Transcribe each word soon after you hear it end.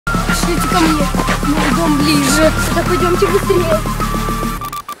ко мне. Мой дом ближе. Так пойдемте быстрее.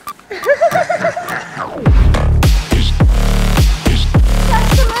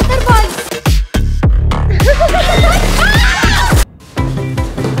 Кажется, мы оторвались.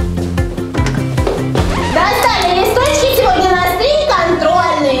 Достали листочки, сегодня у нас 3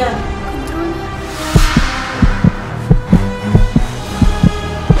 контрольные.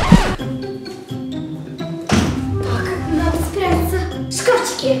 Так, надо спрятаться.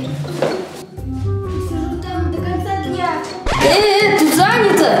 Шкафчики. Сижу там до конца дня. Тут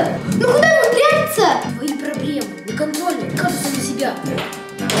занято. Ну куда нам прятаться? Твои проблемы, не контрольные, кажется на себя.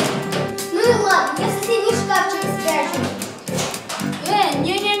 Ну и ладно, я в соседний шкафчик спрячу.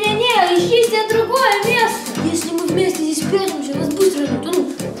 Не-не-не-не, ищите другое место. Если мы вместе здесь спрячемся, нас быстро найдут.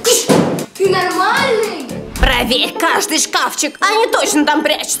 Ты нормальный? Проверь каждый шкафчик, они точно там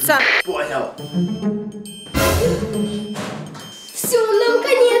прячутся. Понял. Все, нам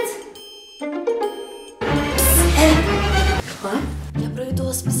конец. Я проведу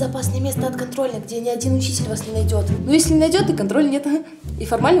вас в безопасное место от контроля, где ни один учитель вас не найдет. Ну, если не найдет, и контроля нет. И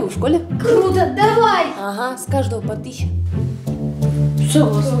формально вы в школе. Круто, давай. Ага, с каждого по 1000.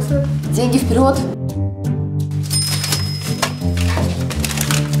 Согласна. Деньги вперед.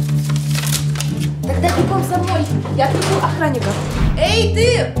 Тогда бегом за мной. Я отвлеку охранника. Эй,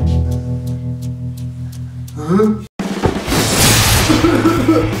 ты!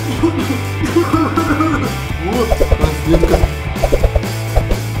 Вот, разведка.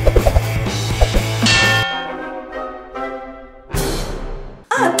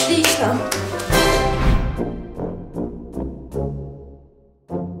 Отлично.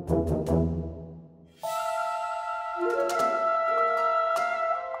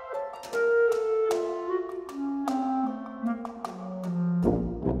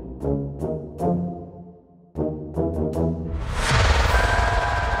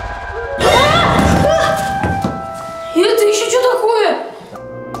 Это еще что такое?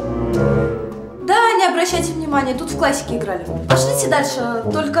 Да, не обращайте внимания, тут в классике играли. Пошлите дальше,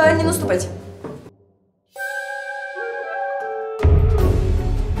 только не наступайте.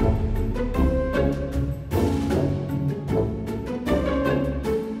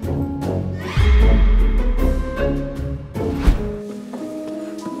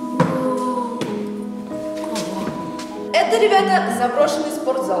 Это, ребята, заброшенный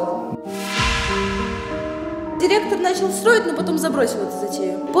спортзал. Директор начал строить, но потом забросил эту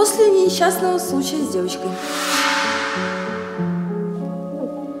затею. После несчастного случая с девочкой.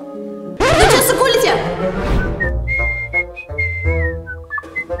 Ну что, соколите?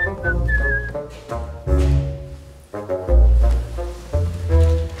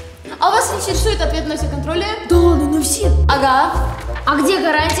 А вас интересует ответ на все контроли? Да ладно, на все. Ага. А где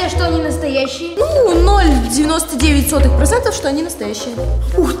гарантия, что они настоящие? Ну, 0,99%, что они настоящие.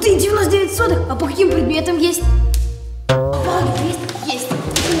 Ух ты, 99 сотых. А по каким предметам есть? Есть.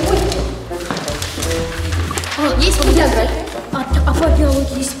 Есть по географии. А по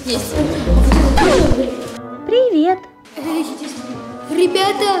биологии есть? Есть. Привет!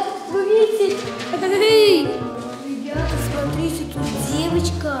 Ребята, вы видите? Эй! Ребята, смотрите, тут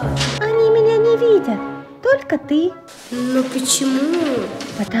девочка. Они меня не видят, только ты. Ну почему?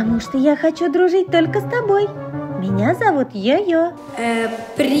 Потому что я хочу дружить только с тобой. Меня зовут ЙоЙо.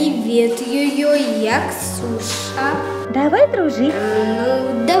 Привет, ЙоЙо, я Ксюша. Давай дружить.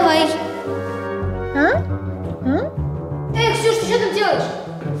 Ну, давай. А? Эй, Ксюш, ты что там делаешь?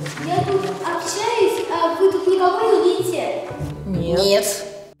 Я тут общаюсь, а вы тут никого не видите? Нет.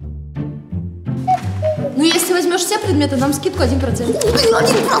 Ну, если возьмешь все предметы, нам скидку 1%.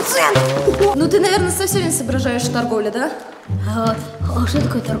 1%! Ну, ты, наверное, совсем не соображаешь торговля, да? А что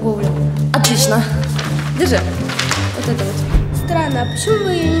такое торговля? Отлично. Держи. Вот это вот. Странно, а почему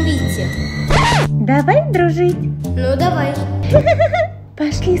вы ее не видите? Давай дружить. Ну, давай.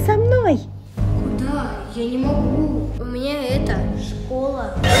 Пошли со мной. Куда? Я не могу. У меня это,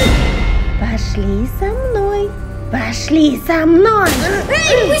 школа. Пошли со мной. Пошли со мной.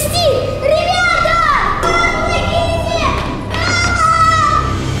 Эй, пусти! Ребята! Помогите!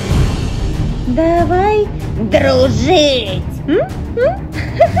 Давай дружить.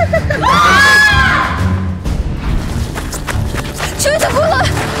 Что это было?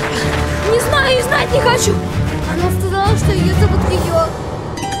 Не знаю и знать не хочу. Она сказала, что ее зовут ЙоЙо.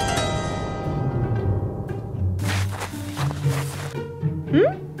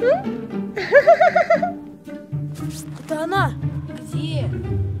 Это она. Где?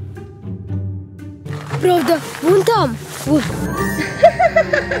 Правда, вон там. Вот.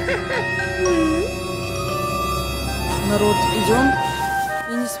 Народ, идем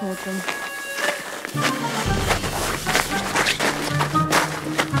и не смотрим.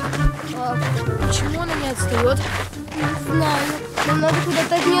 отстает? Не знаю. Нам надо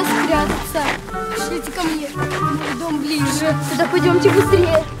куда-то от нее спрятаться. Пошлите ко мне. Мой дом ближе. Туда пойдемте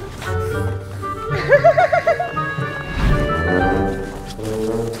быстрее.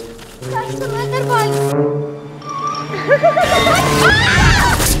 Кажется, мы оторвались.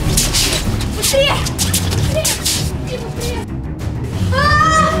 Быстрее! Быстрее!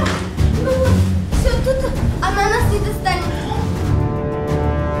 Ну вот, все, тут она нас не достанет.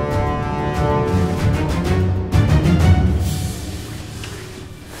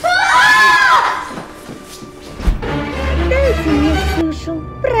 Дайте мне Ксюшу,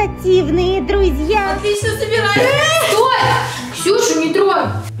 противные друзья. Отлично собираем. Стой! Ксюшу не тронь.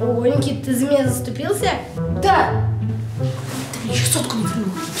 О, Никит, ты за меня заступился? Да. Ты мне еще сотку не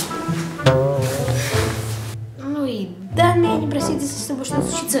вернул. Ну и да, меня не просить, если с тобой что-то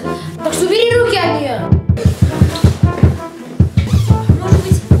случится. Так что убери руки от нее. Может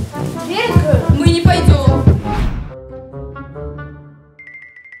быть, дверь открою? Мы не пойдем.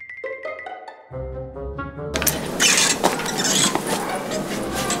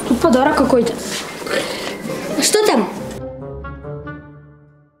 Тут подарок какой-то. Что там?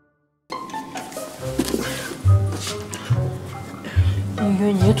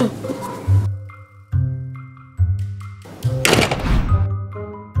 Ее нету.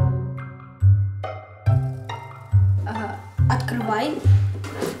 Открывай.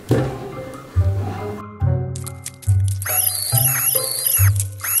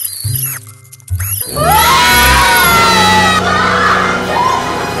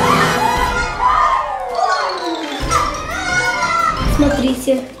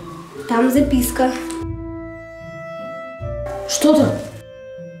 Смотрите, там записка. Что там?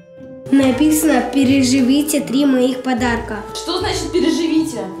 Написано: переживите 3 моих подарка. Что значит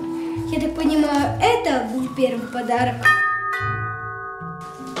переживите? Я так понимаю, это был первый подарок.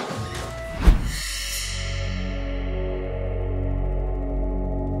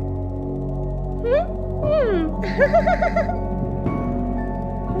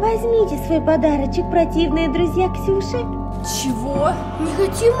 Возьмите свой подарочек, противные друзья Ксюши. Чего? Не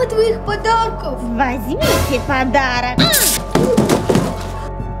хотим мы твоих подарков. Возьмите подарок.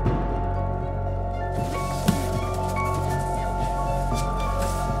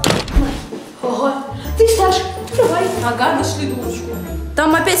 Ага. Ты, Саш, давай. Ага, нашли дурочку.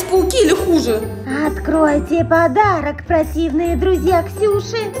 Там опять пауки или хуже? Откройте подарок, противные друзья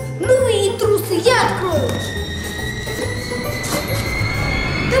Ксюши. Ну и трусы, я открою.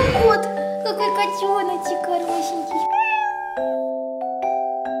 Да вот, какой котеночек хорошенький.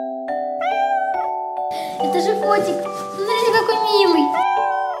 Это же котик. Смотрите, какой милый.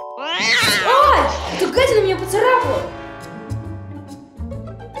 Ай! Эта гадина меня поцарапала.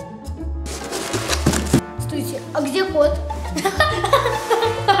 Стойте, а где кот?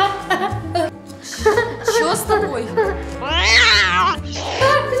 Что с тобой? У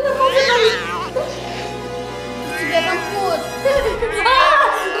тебя там кот.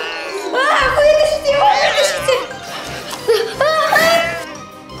 Вытащите его, вытащите.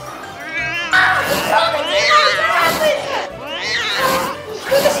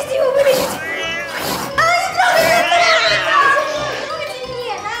 Вытащите его, вытащите. Не трогайте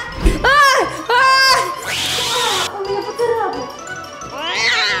меня. Он меня поцарапал.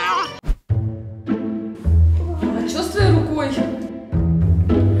 А что с твоей рукой?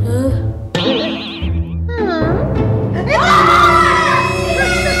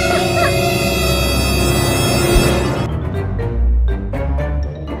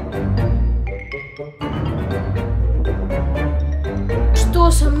 Что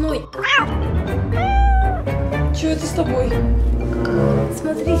со мной? Что это с тобой?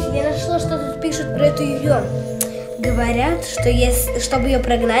 Смотрите, я нашла, что тут пишут про эту ее. Говорят, что если, чтобы ее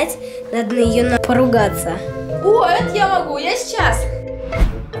прогнать, надо на ее поругаться. О, это я могу, я сейчас.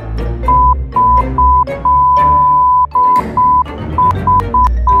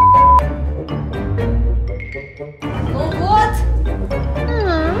 Ну вот.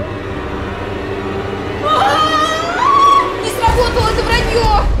 Не сработало это вранье.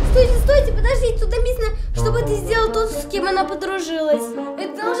 Стойте, стойте, подождите, тут написано, чтобы ты сделал тот, с кем она подружилась.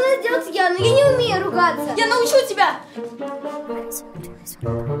 Это должна сделать я, но я не умею ругаться. Я научу тебя.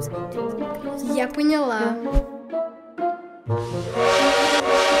 Я поняла.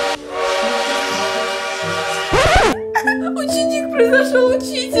 Ученик произошел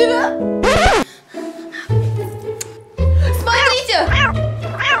учителя. Смотрите.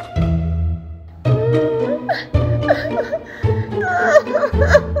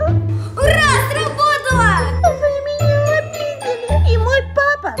 Ура, сработало! Вы меня обидели, и мой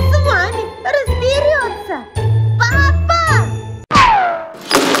папа с вами разберется. Папа!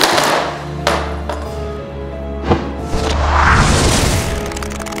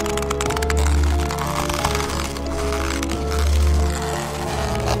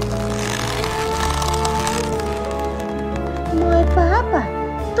 папа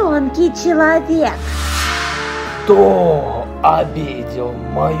тонкий человек. Кто обидел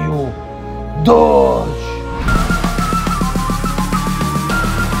мою дочь?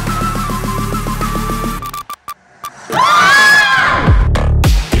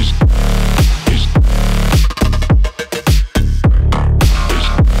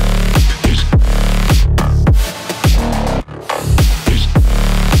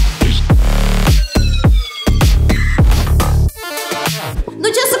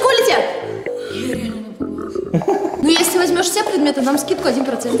 Ну, если возьмешь все предметы, нам скидку 1%. 1%!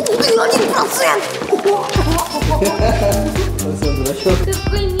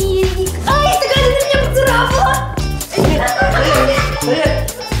 Какой миленький! Ай, такая ты меня поцарапала!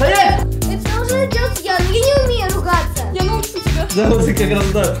 Стоять! Это должна делать я, но я не умею ругаться. Я научу тебя. Да, вот как раз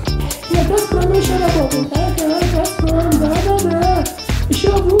да. Я просто еще работаю. Да-да.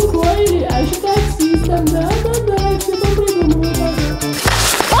 Еще бухой, а еще таксистом. Да-да-да, я все там придумала.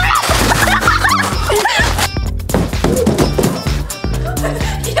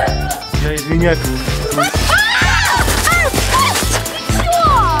 Я извиняюсь.